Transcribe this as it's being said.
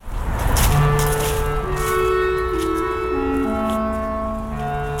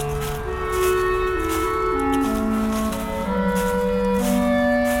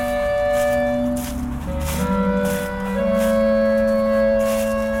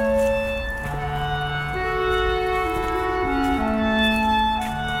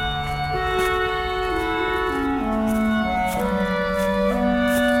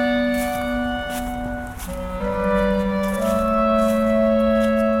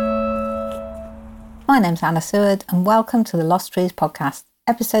My name's Anna Seward and welcome to the Lost Trees podcast,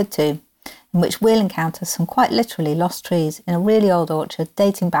 episode 2, in which we'll encounter some quite literally lost trees in a really old orchard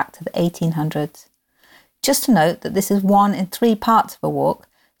dating back to the 1800s. Just to note that this is one in 3 parts of a walk,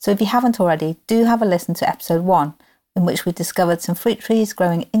 so if you haven't already, do have a listen to episode 1, in which we discovered some fruit trees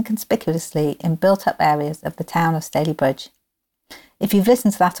growing inconspicuously in built-up areas of the town of Stalybridge. If you've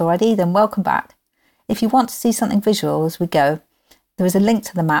listened to that already, then welcome back. If you want to see something visual as we go, there is a link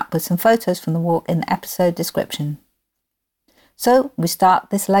to the map with some photos from the walk in the episode description. So we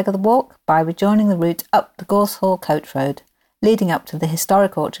start this leg of the walk by rejoining the route up the Gorse coach road, leading up to the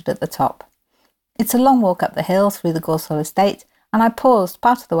historic orchard at the top. It's a long walk up the hill through the Gorse estate, and I paused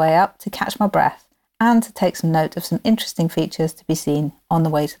part of the way up to catch my breath and to take some note of some interesting features to be seen on the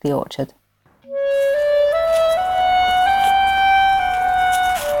way to the orchard.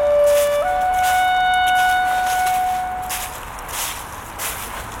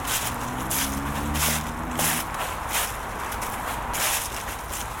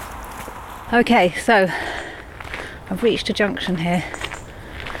 Okay, so I've reached a junction here.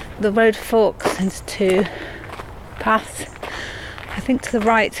 The road forks into 2 paths. I think to the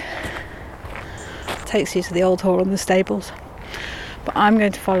right takes you to the old hall and the stables, but I'm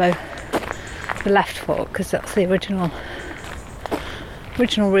going to follow the left fork because that's the original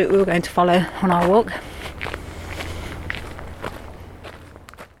route we were going to follow on our walk.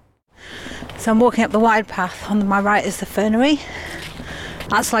 So I'm walking up the wide path. On my right is the fernery.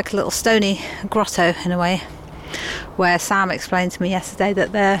 That's like a little stony grotto in a way, where Sam explained to me yesterday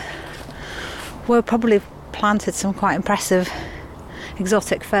that there were probably planted some quite impressive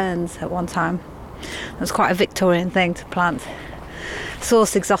exotic ferns at one time. It was quite a Victorian thing to plant,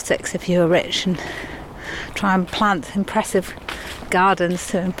 source exotics if you were rich and try and plant impressive gardens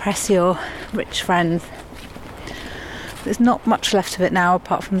to impress your rich friends. There's not much left of it now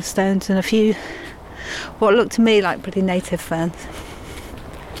apart from the stones and a few what looked to me like pretty native ferns.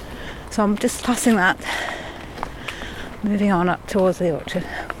 So I'm just passing that, moving on up towards the orchard.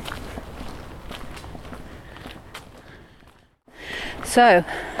 So,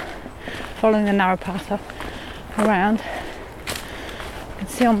 following the narrow path up, around, you can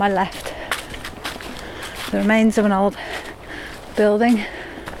see on my left the remains of an old building,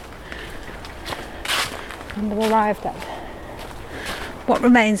 and we've arrived at what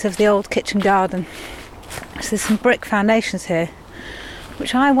remains of the old kitchen garden. So there's some brick foundations here,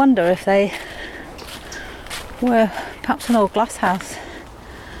 which I wonder if they were perhaps an old glass house.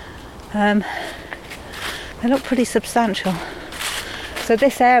 They look pretty substantial. So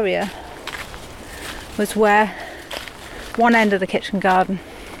this area was where one end of the kitchen garden,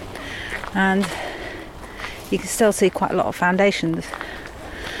 and you can still see quite a lot of foundations.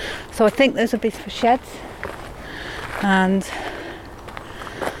 So I think those would be for sheds and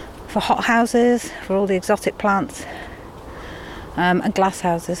for hot houses, for all the exotic plants. And glass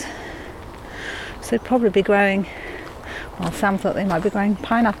houses. So they'd probably be growing, well, Sam thought they might be growing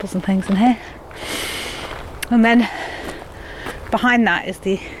pineapples and things in here. And then behind that is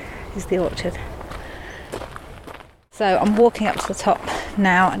the orchard. So I'm walking up to the top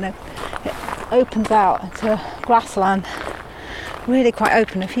now, and it opens out into grassland. Really quite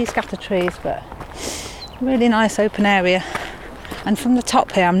open, a few scattered trees, but really nice open area. And from the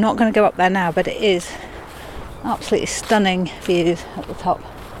top here, I'm not going to go up there now, but it is absolutely stunning views at the top.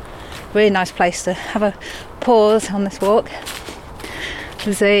 Really nice place to have a pause on this walk.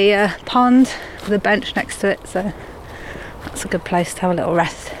 There's a pond with a bench next to it, so that's a good place to have a little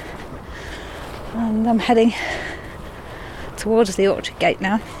rest. And I'm heading towards the orchard gate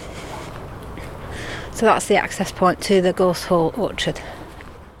now. So that's the access point to the Gorse Hall orchard.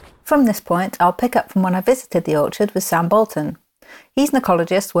 From this point, I'll pick up from when I visited the orchard with Sam Bolton. He's an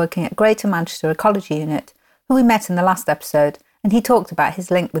ecologist working at Greater Manchester Ecology Unit, who we met in the last episode, and he talked about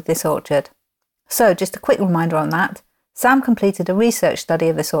his link with this orchard. So just a quick reminder on that, Sam completed a research study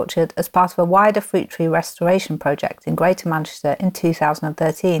of this orchard as part of a wider fruit tree restoration project in Greater Manchester in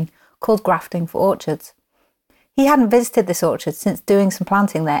 2013 called Grafting for Orchards. He hadn't visited this orchard since doing some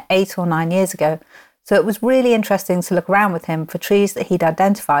planting there 8 or 9 years ago, so it was really interesting to look around with him for trees that he'd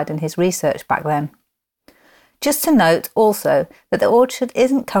identified in his research back then. Just to note also that the orchard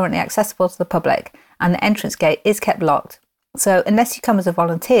isn't currently accessible to the public and the entrance gate is kept locked, so unless you come as a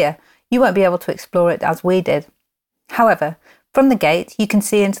volunteer, you won't be able to explore it as we did. However, from the gate you can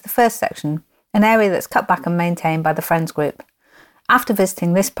see into the first section, an area that's cut back and maintained by the Friends group. After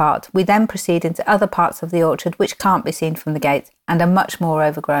visiting this part, we then proceed into other parts of the orchard which can't be seen from the gate and are much more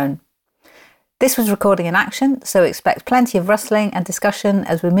overgrown. This was recording in action, so expect plenty of rustling and discussion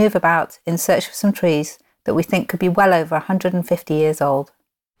as we move about in search of some trees that we think could be well over 150 years old.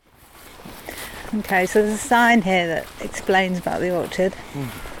 Okay, so there's a sign here that explains about the orchard.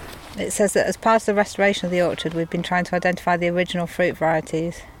 It says that as part of the restoration of the orchard, we've been trying to identify the original fruit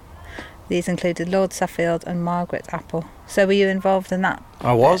varieties. These included Lord Suffield and Margaret apple. So were you involved in that?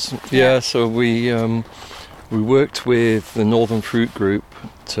 I was, yeah. So we worked with the Northern Fruit Group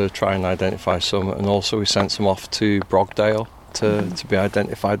to try and identify some, and also we sent some off to Brogdale to be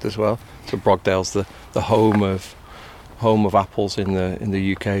identified as well. So Brogdale's the home of apples in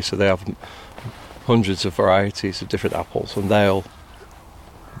the UK. So they have hundreds of varieties of different apples, and they'll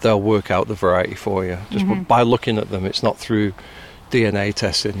work out the variety for you just by looking at them. It's not through DNA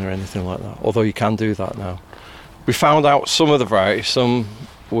testing or anything like that, although you can do that now. We found out some of the varieties, some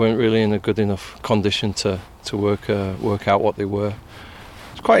weren't really in a good enough condition to work out what they were.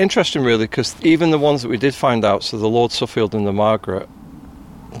 It's quite interesting really, because even the ones that we did find out, so the Lord Suffield and the Margaret,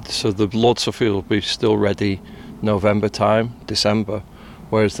 so the Lord Suffield will be still ready November time, December,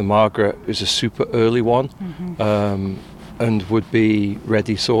 whereas the Margaret is a super early one, and would be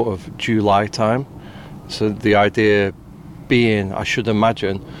ready sort of July time. So the idea being, I should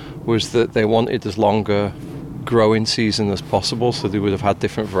imagine, was that they wanted as longer growing season as possible, so they would have had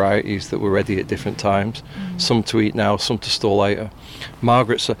different varieties that were ready at different times, some to eat now, some to store later.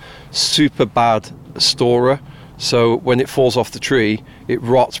 Margaret's a super bad storer, so when it falls off the tree, it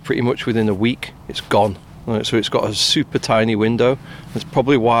rots pretty much within a week. It's gone. Right, so it's got a super tiny window. That's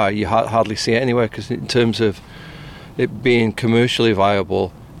probably why you hardly see it anywhere, because in terms of it being commercially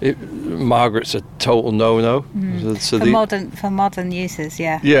viable, Margaret's a total no-no. So for modern uses,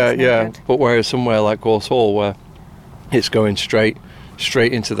 yeah. Yeah. But whereas somewhere like Gorse Hall, where it's going straight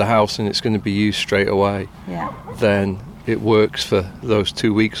into the house and it's going to be used straight away, then it works for those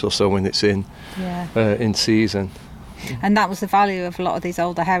 2 weeks or so when it's in season. And that was the value of a lot of these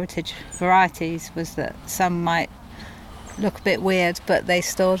older heritage varieties, was that some might look a bit weird, but they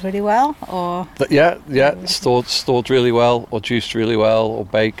stored really well, or stored really well, or juiced really well, or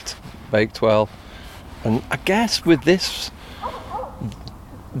baked well. And I guess with this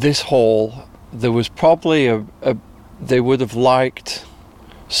hall, there was probably they would have liked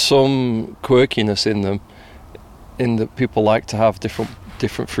some quirkiness in them, in that people like to have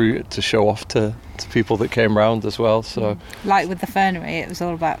different fruit to show off to people that came round as well. So like with the fernery, it was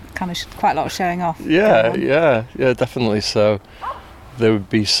all about kind of quite a lot of showing off. Yeah, definitely. So there would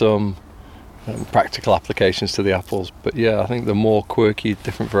be some practical applications to the apples, but I think the more quirky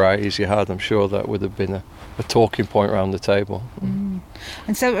different varieties you had, I'm sure that would have been a talking point around the table. And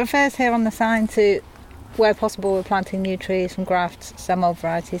so it refers here on the sign to, where possible, we're planting new trees from grafts. Some old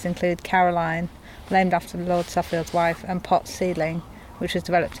varieties include Caroline, named after Lord Suffield's wife, and Pot seedling, which was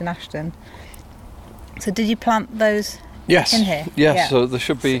developed in Ashton. So did you plant those in here? Yes, so there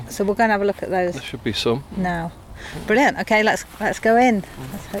should be... So we're going to have a look at those. There should be some. Now. Brilliant. Okay, let's go in.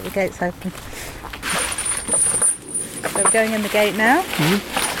 Let's hope the gate's open. So we're going in the gate now.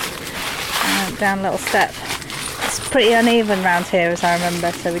 Down a little step. It's pretty uneven round here, as I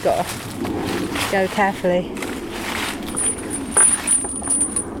remember, so we've got to go carefully.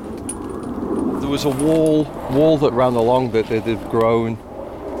 There was a wall that ran along that they'd grown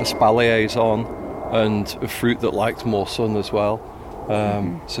espaliers on, and a fruit that liked more sun as well.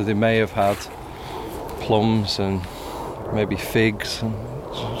 So they may have had plums and maybe figs. And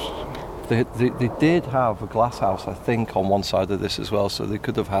they did have a glass house, I think, on one side of this as well, so they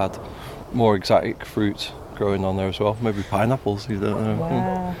could have had more exotic fruits growing on there as well. Maybe pineapples, you don't know.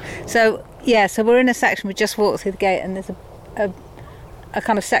 Wow. So we're in a section, we just walked through the gate, and there's a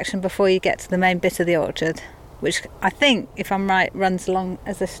kind of section before you get to the main bit of the orchard, which I think, if I'm right, runs along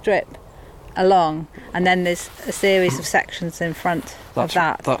as a strip along, and then there's a series of sections in front of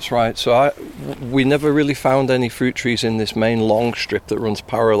that. That's right. So we never really found any fruit trees in this main long strip that runs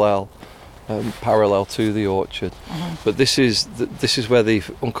parallel to the orchard. But this is where they've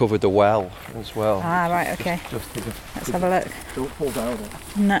uncovered a well as well. Right, okay. Let's have a look. Don't fall down.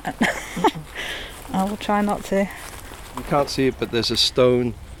 No. I will try not to. You can't see it, but there's a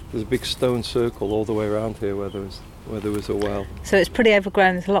big stone circle all the way around here where there was a well. So it's pretty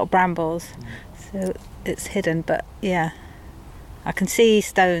overgrown, there's a lot of brambles, so it's hidden, but I can see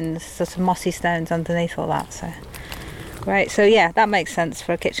stones, sort of mossy stones underneath all that, so great. So that makes sense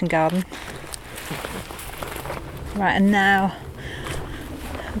for a kitchen garden. Right, and now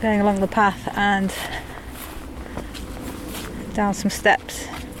we're going along the path and down some steps.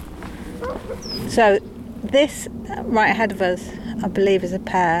 So this right ahead of us, I believe, is a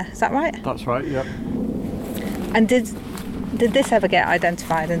pear. Is that right? That's right, yeah. And did this ever get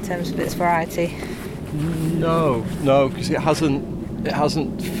identified in terms of its variety? No, because it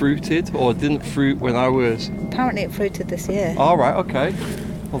hasn't fruited, or didn't fruit when I was... Apparently it fruited this year. Oh, right, okay.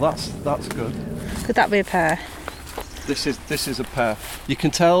 Well, that's good. Could that be a pear? This is a pear. You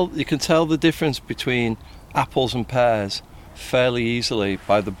can tell the difference between apples and pears fairly easily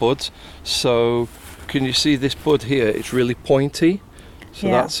by the buds. So can you see this bud here? It's really pointy. So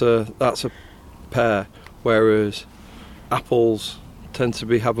Yeah. that's a pear, whereas apples tend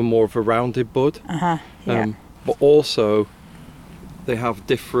to have a more of a rounded bud. Yeah. But also they have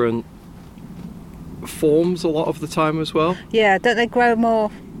different forms a lot of the time as well. Yeah, don't they grow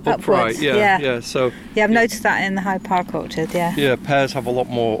more Upright, upwards? yeah. So yeah, I've noticed that in the Hyde Park orchard. Yeah. Pears have a lot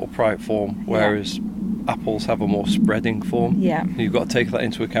more upright form, whereas apples have a more spreading form. Yeah. And you've got to take that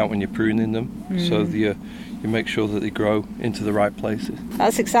into account when you're pruning them, so you make sure that they grow into the right places.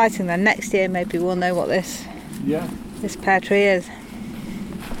 That's exciting then. Next year maybe we'll know what this pear tree is.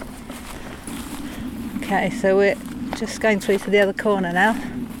 Okay, so we're just going through to the other corner now.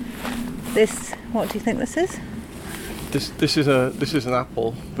 This, what do you think this is? This is an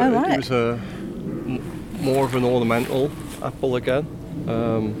apple, but right. it was more of an ornamental apple again.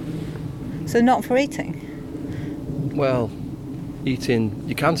 So not for eating? Well, eating,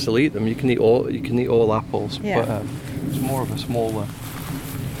 you can still eat them. You can eat all apples, but it's more of a smaller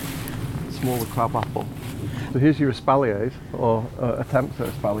crab apple. So here's your espaliers, or attempts at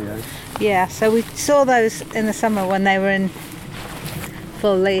espaliers. Yeah, so we saw those in the summer when they were in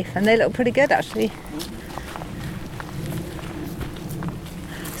full leaf, and they look pretty good actually.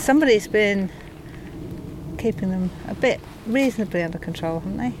 Somebody's been keeping them a bit reasonably under control,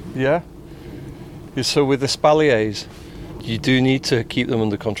 haven't they? Yeah. So with espaliers, you do need to keep them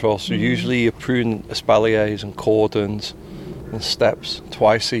under control. So usually you prune espaliers and cordons and steps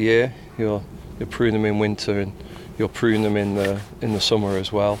twice a year. You'll prune them in winter, and you'll prune them in the summer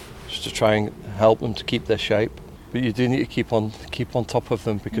as well, just to try and help them to keep their shape. But you do need to keep on top of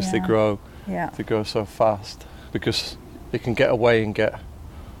them because they grow so fast, because they can get away and get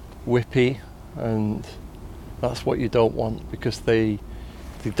whippy, and that's what you don't want, because they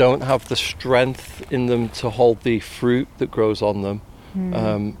don't have the strength in them to hold the fruit that grows on them.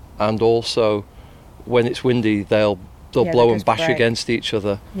 And also when it's windy they'll blow and bash against each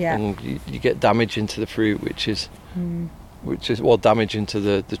other, and you get damage into the fruit, which is damage into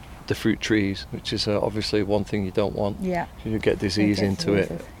the fruit trees, which is obviously one thing you don't want. You get disease into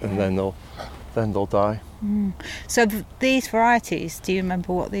it, and then they'll die. So these varieties, do you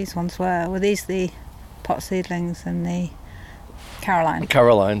remember what these ones were? Were these the pot seedlings and the Caroline?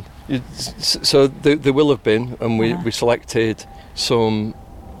 Caroline. So there will have been, and we selected some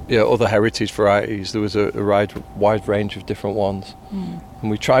other heritage varieties. There was a wide range of different ones, and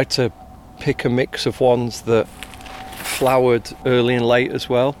we tried to pick a mix of ones that flowered early and late as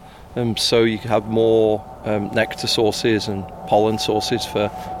well, so you could have more nectar sources and pollen sources for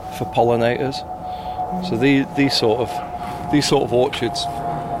pollinators. So these sort of orchards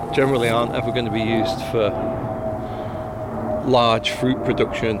generally aren't ever going to be used for large fruit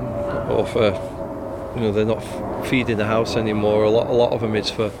production, or for they're not feeding the house anymore. A lot of them is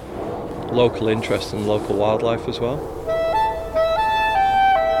for local interest and local wildlife as well.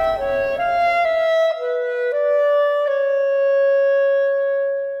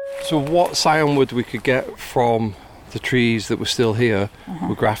 So what scion wood we could get from the trees that were still here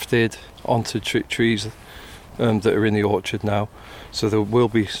were grafted onto trees that are in the orchard now. So there will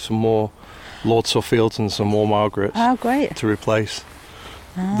be some more Lord Suffields and some more Margarets to replace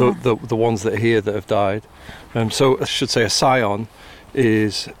the ones that are here that have died. So I should say a scion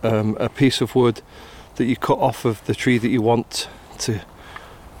is a piece of wood that you cut off of the tree that you want to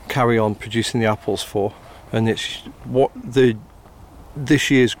carry on producing the apples for, and it's what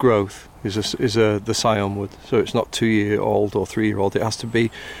this year's growth is the scion wood. So it's not 2-year-old or 3-year-old. It has to be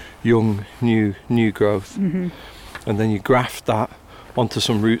young, new growth, and then you graft that onto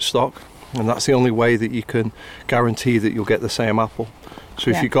some rootstock, and that's the only way that you can guarantee that you'll get the same apple. So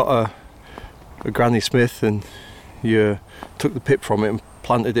if you got a Granny Smith and you took the pip from it and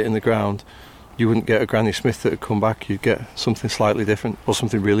planted it in the ground, you wouldn't get a Granny Smith that would come back. You'd get something slightly different, or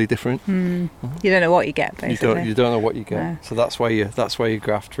something really different. You don't know what you get, basically. You don't know what you get. No. So that's why you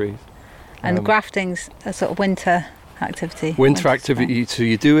graft trees. And grafting's a sort of winter activity. Winter activity. So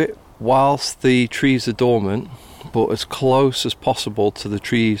you do it whilst the trees are dormant, but as close as possible to the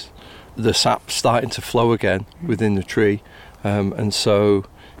trees, the sap starting to flow again within the tree, and so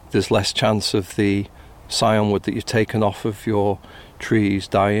there's less chance of the scion wood that you've taken off of your trees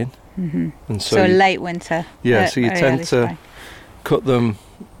dying. And so late winter. Yeah, so you tend to cut them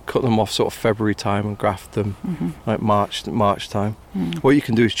off sort of February time and graft them like March time. What you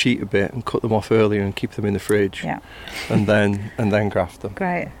can do is cheat a bit and cut them off earlier and keep them in the fridge, and then graft them.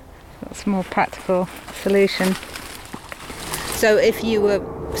 Great, that's a more practical solution. So if you were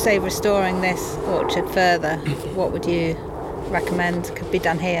say, restoring this orchard further, what would you recommend could be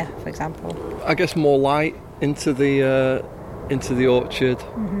done here, for example? I guess more light into the orchard.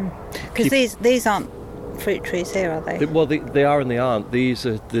 Because these aren't fruit trees here, are they? Well, they are and they aren't. There's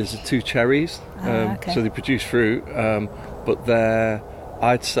 2 cherries, Okay. so they produce fruit, but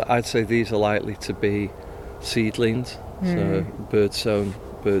I'd say these are likely to be seedlings, so bird sown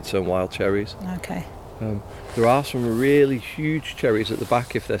wild cherries. Okay. There are some really huge cherries at the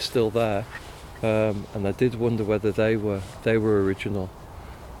back if they're still there, and I did wonder whether they were original.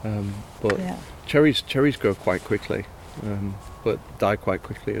 But Yeah. cherries grow quite quickly, but die quite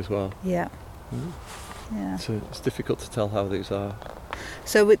quickly as well. Yeah. Mm. Yeah. So it's difficult to tell how these are.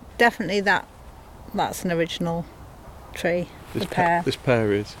 So definitely that's an original tree. The pear. This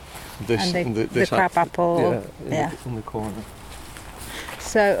pear is. This, and the this crab apple. In the corner.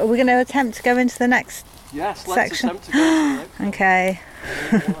 So are we going to attempt to go into the next Yes, let's section? attempt to go to the next. Okay.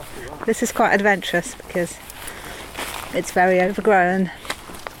 This is quite adventurous because it's very overgrown.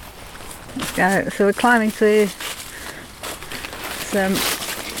 Let's go. So we're climbing through some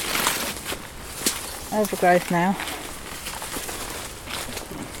overgrowth now.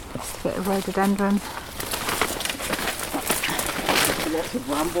 Just a bit of rhododendron. Lots of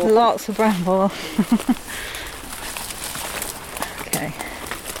bramble. Lots of bramble. Okay.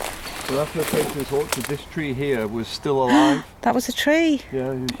 So that's the case of this orchard. This tree here was still alive. That was a tree.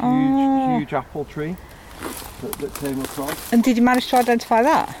 Yeah, it was a Oh. huge apple tree that came across. And did you manage to identify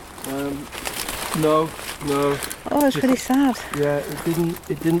that? No. Oh, it's really sad. Yeah,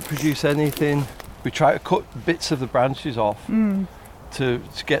 it didn't produce anything. We tried to cut bits of the branches off to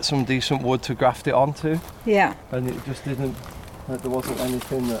get some decent wood to graft it onto, Yeah. and it just didn't. There wasn't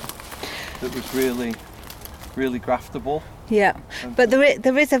anything that was really graftable. Yeah. But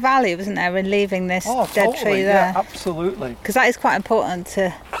there is a value, isn't there, in leaving this dead tree there? Yeah, absolutely. Because that is quite important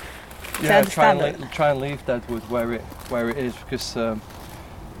to Yeah, understand it. try and leave deadwood where it is, because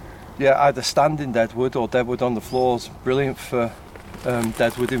either standing deadwood or deadwood on the floors, brilliant for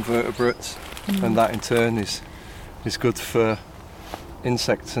deadwood invertebrates, and that in turn is good for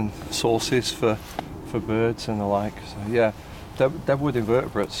insects and sources for birds and the like. So yeah, deadwood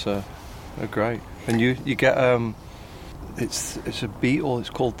invertebrates are great, and you get it's a beetle. It's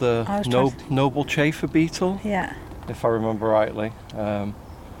called the noble chafer beetle. Yeah. If I remember rightly,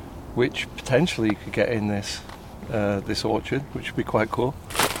 which potentially you could get in this orchard, which would be quite cool.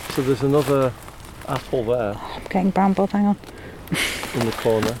 So there's another apple there I'm getting brambled, hang on. in the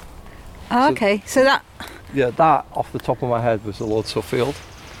corner. Oh, okay. So that... Yeah, that off the top of my head was the Lord Suffield.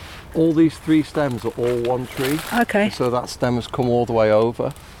 All these 3 stems are all one tree. Okay. So that stem has come all the way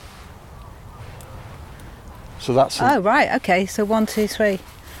over. So that's... Oh, right. Okay. So 1, 2, 3.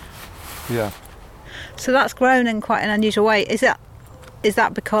 Yeah. So that's grown in quite an unusual way. Is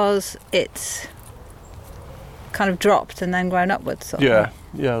that because it's kind of dropped and then grown upwards? Sort Yeah, of?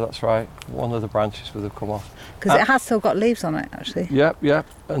 yeah, that's right. One of the branches would have come off. Because it has still got leaves on it, actually. Yep,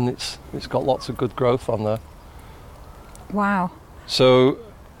 and it's got lots of good growth on there. Wow. So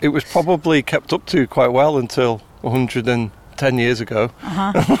it was probably kept up to quite well until 110 years ago,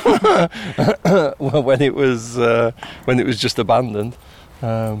 when it was just abandoned,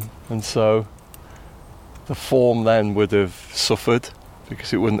 and so the form then would have suffered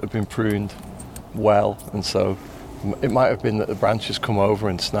because it wouldn't have been pruned well, and so it might have been that the branches come over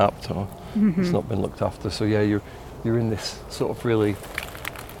and snapped, or it's not been looked after. So yeah, you're in this sort of really...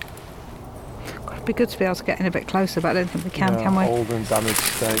 It'd be good to be able to get in a bit closer, but I don't think we can we? Old and damaged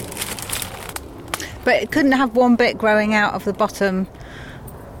state. But it couldn't have one bit growing out of the bottom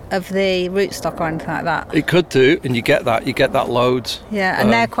of the rootstock or anything like that. It could do, and you get that loads. Yeah,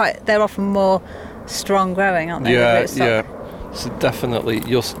 and they're often more strong growing, aren't they? Yeah, the rootstock? yeah. So definitely,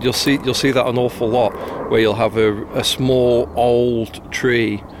 you'll see that an awful lot, where you'll have a small old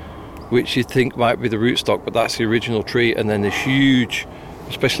tree, which you think might be the rootstock, but that's the original tree, and then this huge,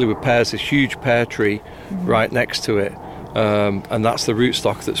 especially with pears, this huge pear tree right next to it, and that's the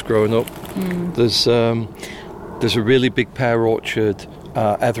rootstock that's growing up. There's a really big pear orchard,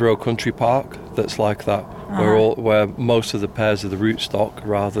 Etherow Country Park, that's like that, where most of the pears are the rootstock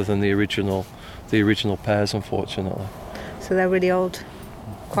rather than the original pears, unfortunately. So they're really old,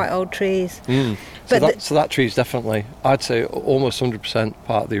 quite old trees. But so that tree is definitely, I'd say, almost 100%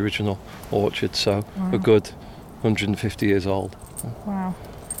 part of the original orchard. So a good 150 years old. Wow.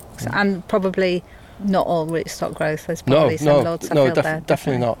 So, and probably not all rootstock growth. There's probably some Lord Suffield there.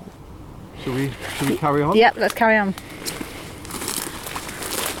 Definitely not. Should we carry on? Yep, let's carry on.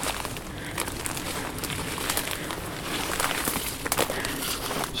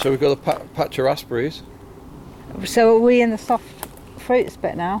 So we've got a patch of raspberries. So are we in the soft fruits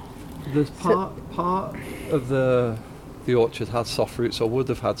bit now. There's part of the orchard has soft fruits, or would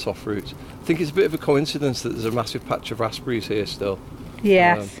have had soft fruits. I think it's a bit of a coincidence that there's a massive patch of raspberries here still.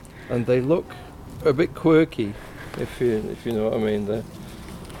 Yes. And they look a bit quirky, if you know what I mean. They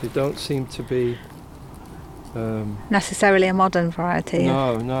don't seem to be necessarily a modern variety.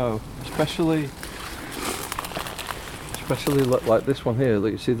 No, especially like this one here.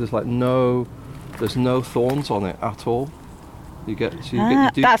 Like you see, there's no thorns on it at all.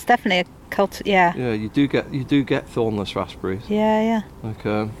 That's definitely a cult. Yeah. Yeah, you do get thornless raspberries. Yeah. Like,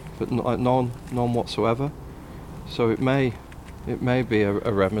 but none whatsoever. So it may be a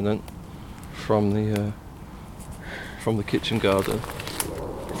remnant from the kitchen garden.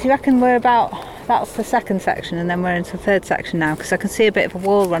 Do you reckon that's the second section, and then we're into the third section now? Because I can see a bit of a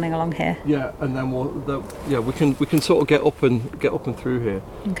wall running along here. Yeah, and then we can sort of get up and through here.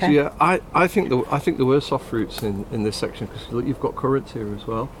 Okay. So yeah, I think there were soft fruits in this section, because you've got currants here as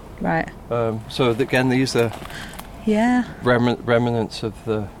well. Right. So again, these are remnants of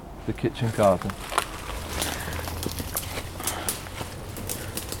the kitchen garden.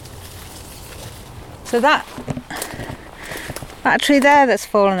 So that tree there that's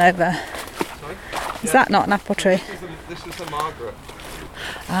fallen over, is that not an apple tree? This is a Margaret.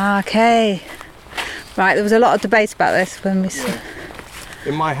 Okay. Right, there was a lot of debate about this when we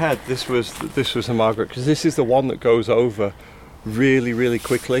In my head, this was a Margaret, because this is the one that goes over really, really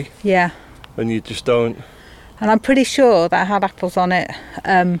quickly. Yeah. And you just don't. And I'm pretty sure that had apples on it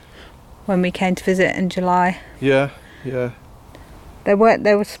when we came to visit in July. Yeah. They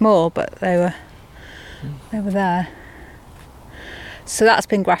were small, but they were there. So that's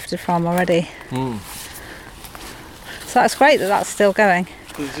been grafted from already. So that's great that that's still going.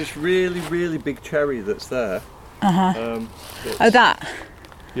 There's this really, really big cherry that's there. That?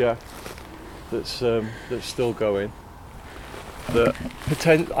 Yeah. That's still going.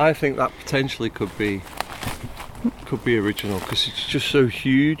 I think that potentially could be original, because it's just so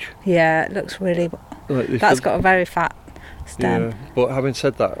huge. Yeah, it looks really. That's got a very fat stem. Yeah, but having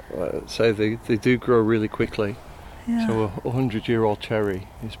said that, say they do grow really quickly. Yeah. So a 100-year-old cherry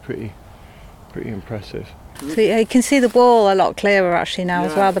is pretty impressive. So you can see the wall a lot clearer actually now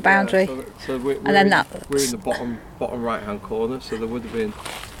as well, the boundary. So we're in the bottom right-hand corner. So there would have been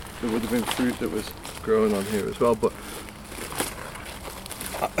fruit that was growing on here as well. But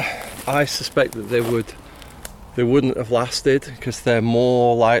I suspect that they wouldn't have lasted, because they're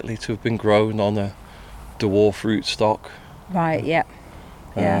more likely to have been grown on a dwarf rootstock. Right. Yeah.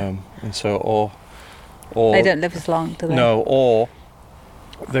 Yeah. And so or they don't live as long, do they? No, or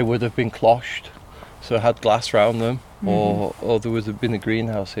they would have been closhed, so had glass around them, or there would have been a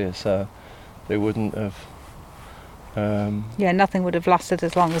greenhouse here, so they wouldn't have. Nothing would have lasted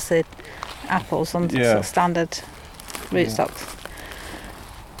as long as the apples on sort of standard rootstocks.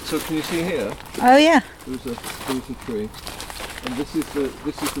 So can you see here? Oh yeah. There's a tree, and this is the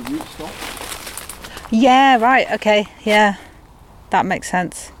rootstock. Yeah. Right. Okay. Yeah. That makes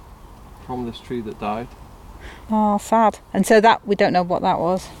sense. From this tree that died. Oh, sad. And so that we don't know what that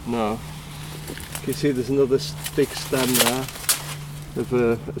was. No. Can you see there's another big stem there of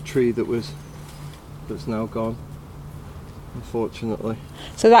a tree that's now gone, unfortunately.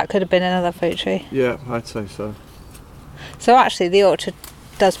 So that could have been another fruit tree. Yeah, I'd say so. So actually the orchard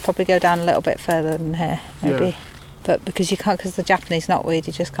does probably go down a little bit further than here, maybe. Yeah. But because the Japanese knotweed,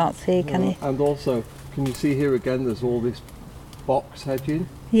 you just can't see, can you? And also, can you see here again, there's all this box hedging?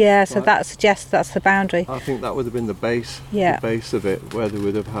 Yeah, so that suggests that's the boundary. I think that would have been the base, the base of it, where they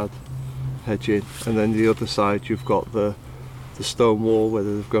would have had hedging. And then the other side, you've got the stone wall where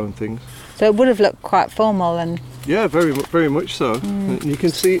they've grown things. So it would have looked quite formal and. Yeah, very much so. You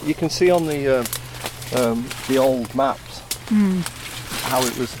can see on the old maps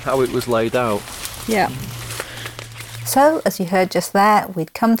how it was laid out. Yeah. So, as you heard just there,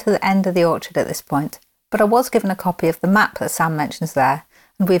 we'd come to the end of the orchard at this point. But I was given a copy of the map that Sam mentions there,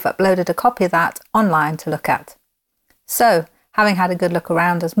 and we've uploaded a copy of that online to look at. So, having had a good look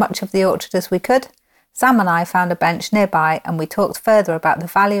around as much of the orchard as we could, Sam and I found a bench nearby and we talked further about the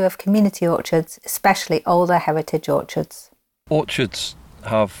value of community orchards, especially older heritage orchards. Orchards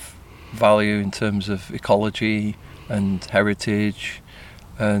have value in terms of ecology and heritage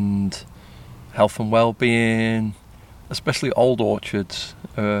and health and well-being. Especially old orchards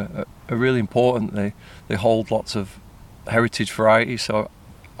are really important. They hold lots of heritage varieties, so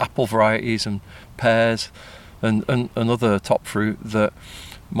apple varieties and pears and other top fruit that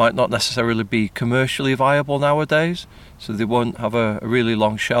might not necessarily be commercially viable nowadays, so they won't have a really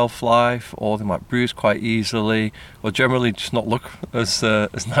long shelf life, or they might bruise quite easily, or generally just not look as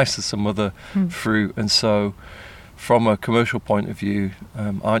nice as some other fruit. And so from a commercial point of view,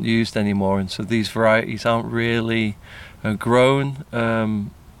 aren't used anymore, and so these varieties aren't really grown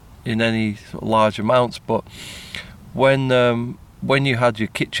in any sort of large amounts. But when you had your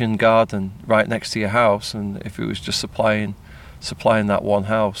kitchen garden right next to your house, and if it was just supplying that one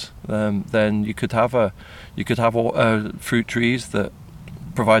house, then you could have fruit trees that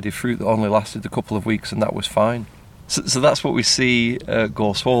provided fruit that only lasted a couple of weeks, and that was fine. So that's what we see at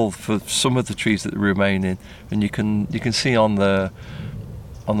Gorse Hall for some of the trees that remain in, and you can see on the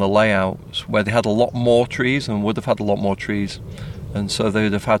layouts where they had a lot more trees and would have had a lot more trees, and so they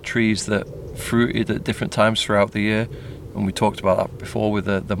would have had trees that fruited at different times throughout the year, and we talked about that before with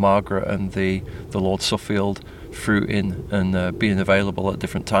the Margaret and the Lord Suffield fruiting and being available at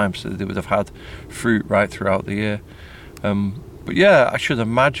different times, so they would have had fruit right throughout the year. But yeah, I should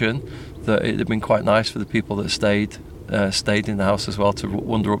imagine that it'd have been quite nice for the people that stayed in the house as well to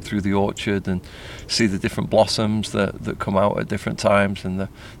wander up through the orchard and see the different blossoms that come out at different times, and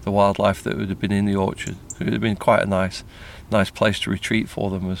the wildlife that would have been in the orchard. It would have been quite a nice place to retreat for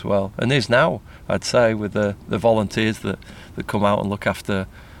them as well, and is now, I'd say, with the volunteers that come out and look after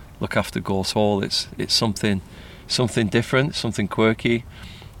Gorse Hall. It's something different, something quirky.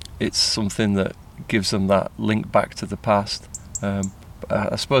 It's something that gives them that link back to the past.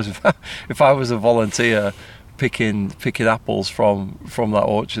 I suppose if I was a volunteer picking apples from that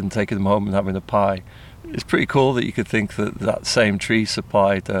orchard and taking them home and having a pie, it's pretty cool that you could think that same tree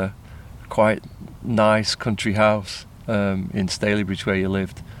supplied a quite nice country house in Stalybridge where you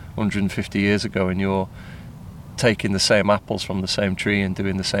lived 150 years ago, and you're taking the same apples from the same tree and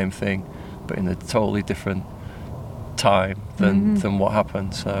doing the same thing, but in a totally different time than what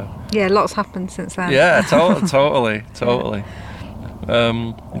happened. So yeah, lots happened since then. Yeah, totally.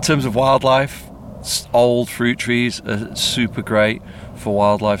 In terms of wildlife, old fruit trees are super great for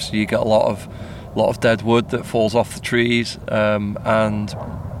wildlife. So you get a lot of dead wood that falls off the trees, and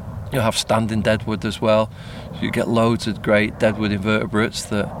you'll have standing dead wood as well. So you get loads of great deadwood invertebrates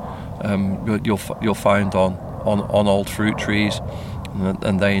that you'll find on old fruit trees,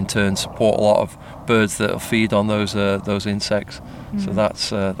 and they in turn support a lot of birds that will feed on those insects. So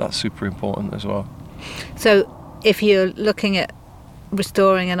that's super important as well. So if you're looking at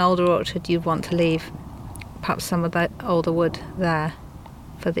restoring an older orchard, you'd want to leave perhaps some of that older wood there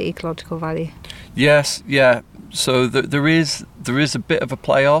for the ecological value. Yes, yeah. So there is a bit of a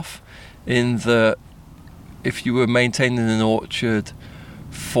play-off in that if you were maintaining an orchard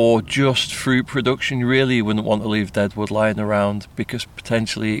for just fruit production, you really wouldn't want to leave dead wood lying around, because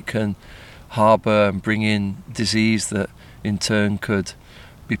potentially it can harbour and bring in disease that in turn could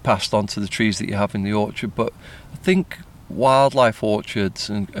be passed on to the trees that you have in the orchard. But I think wildlife orchards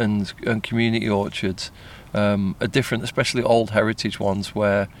and community orchards are different, especially old heritage ones,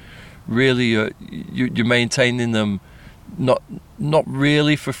 where really you're maintaining them not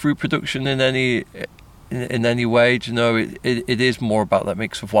really for fruit production in any way. You know, it is more about that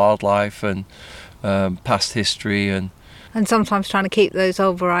mix of wildlife and past history and sometimes trying to keep those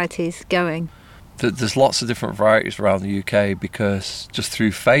old varieties going. There's lots of different varieties around the UK, because just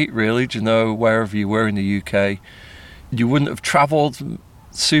through fate, really, you know, wherever you were in the UK, you wouldn't have travelled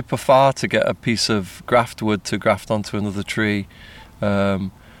super far to get a piece of graft wood to graft onto another tree.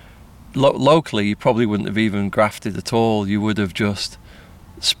 Locally, you probably wouldn't have even grafted at all. You would have just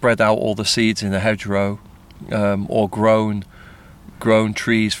spread out all the seeds in a hedgerow, or grown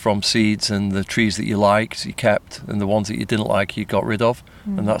trees from seeds, and the trees that you liked you kept, and the ones that you didn't like you got rid of.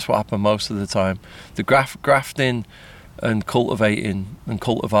 And that's what happened most of the time. The grafting and cultivating and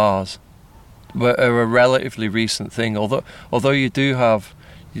cultivars are a relatively recent thing, although you do have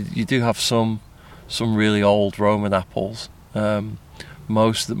some really old Roman apples.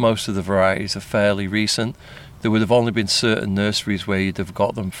 Most of the varieties are fairly recent. There would have only been certain nurseries where you'd have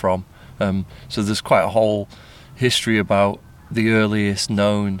got them from. So there's quite a whole history about the earliest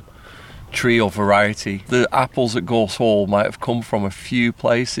known tree or variety. The apples at Gorse Hall might have come from a few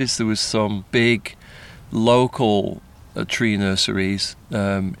places. There was some big local tree nurseries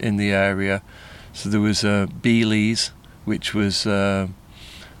in the area. So there was Beeley's, which was quite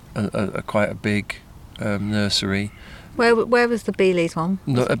a big nursery. Where was the Beeley's one?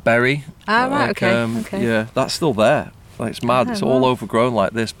 No, at Bury. Ah, right, okay. Yeah, that's still there. Like, it's mad. Oh, it's wow. all overgrown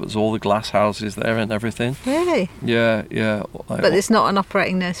like this, but there's all the glass houses there and everything. Really? Yeah. But it's not an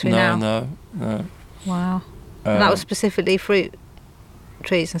operating nursery now? No. Wow. And that was specifically fruit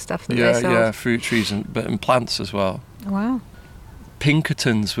trees and stuff that they sold? Yeah, fruit trees and plants as well. Wow.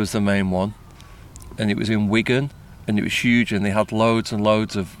 Pinkerton's was the main one, and it was in Wigan, and it was huge, and they had loads and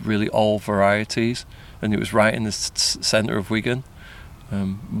loads of really old varieties, and it was right in the centre of Wigan.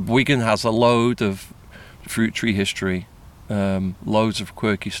 Wigan has a load of fruit tree history, loads of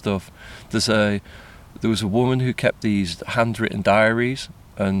quirky stuff. There was a woman who kept these handwritten diaries,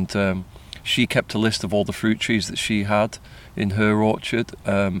 and she kept a list of all the fruit trees that she had in her orchard,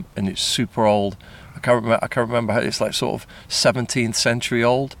 and it's super old. I can't remember how, it's like sort of 17th century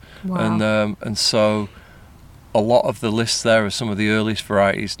old. Wow. And so a lot of the lists there are some of the earliest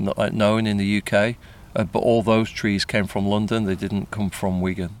varieties known in the UK, but all those trees came from London. They didn't come from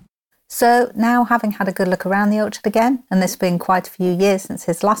Wigan. So now, having had a good look around the orchard again, and this being quite a few years since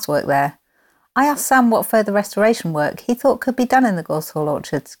his last work there, I asked Sam what further restoration work he thought could be done in the Gorse Hall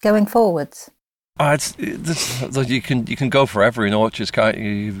orchards going forwards. You can go forever in orchards, can't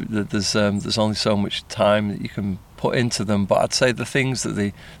you? There's only so much time that you can put into them. But I'd say the things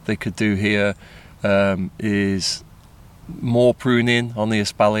that they could do here is more pruning on the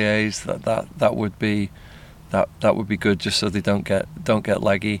espaliers. That would be good, just so they don't get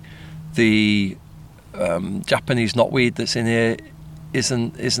leggy. The Japanese knotweed that's in here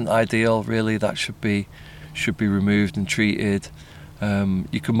isn't ideal really. That should be removed and treated.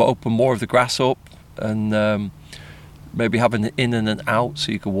 You can open more of the grass up and maybe have an in and an out,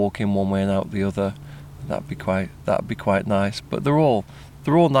 so you can walk in one way and out the other. That'd be quite nice. But they're all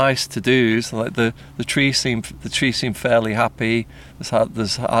nice to do. So like the trees seem fairly happy.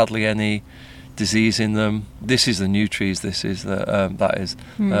 There's hardly any disease in them. This is the new trees. That is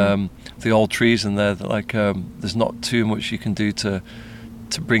the old trees, and they're like there's not too much you can do to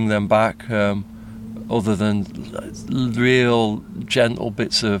bring them back. Other than real gentle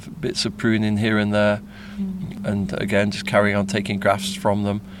bits of pruning here and there, and again just carrying on taking grafts from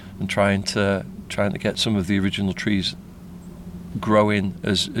them and trying to get some of the original trees growing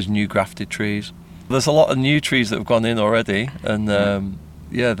as new grafted trees. There's a lot of new trees that have gone in already, and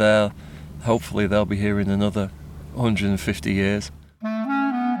hopefully they'll be here in another 150 years.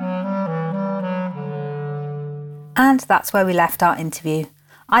 And that's where we left our interview.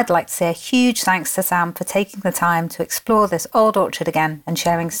 I'd like to say a huge thanks to Sam for taking the time to explore this old orchard again and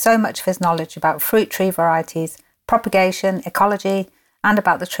sharing so much of his knowledge about fruit tree varieties, propagation, ecology, and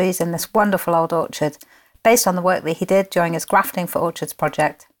about the trees in this wonderful old orchard, based on the work that he did during his Grafting for Orchards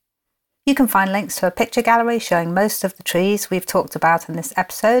project. You can find links to a picture gallery showing most of the trees we've talked about in this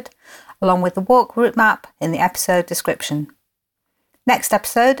episode, along with the walk route map in the episode description. Next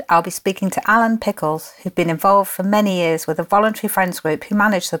episode, I'll be speaking to Alan Pickles, who's been involved for many years with a voluntary friends group who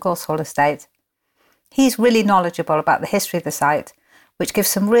manage the Gorse Hall estate. He's really knowledgeable about the history of the site, which gives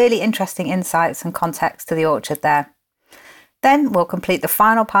some really interesting insights and context to the orchard there. Then we'll complete the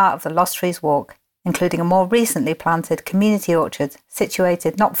final part of the Lost Trees Walk, including a more recently planted community orchard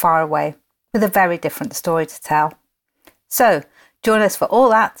situated not far away, with a very different story to tell. So, join us for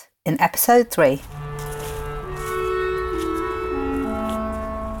all that in episode 3.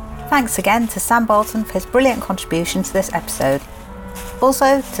 Thanks again to Sam Bolton for his brilliant contribution to this episode.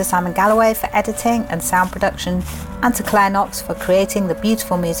 Also to Simon Galloway for editing and sound production, and to Claire Knox for creating the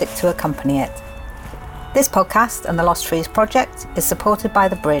beautiful music to accompany it. This podcast and the Lost Trees project is supported by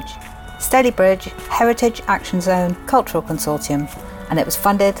The Bridge, Steady Bridge, Heritage Action Zone Cultural Consortium, and it was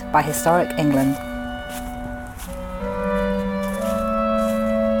funded by Historic England.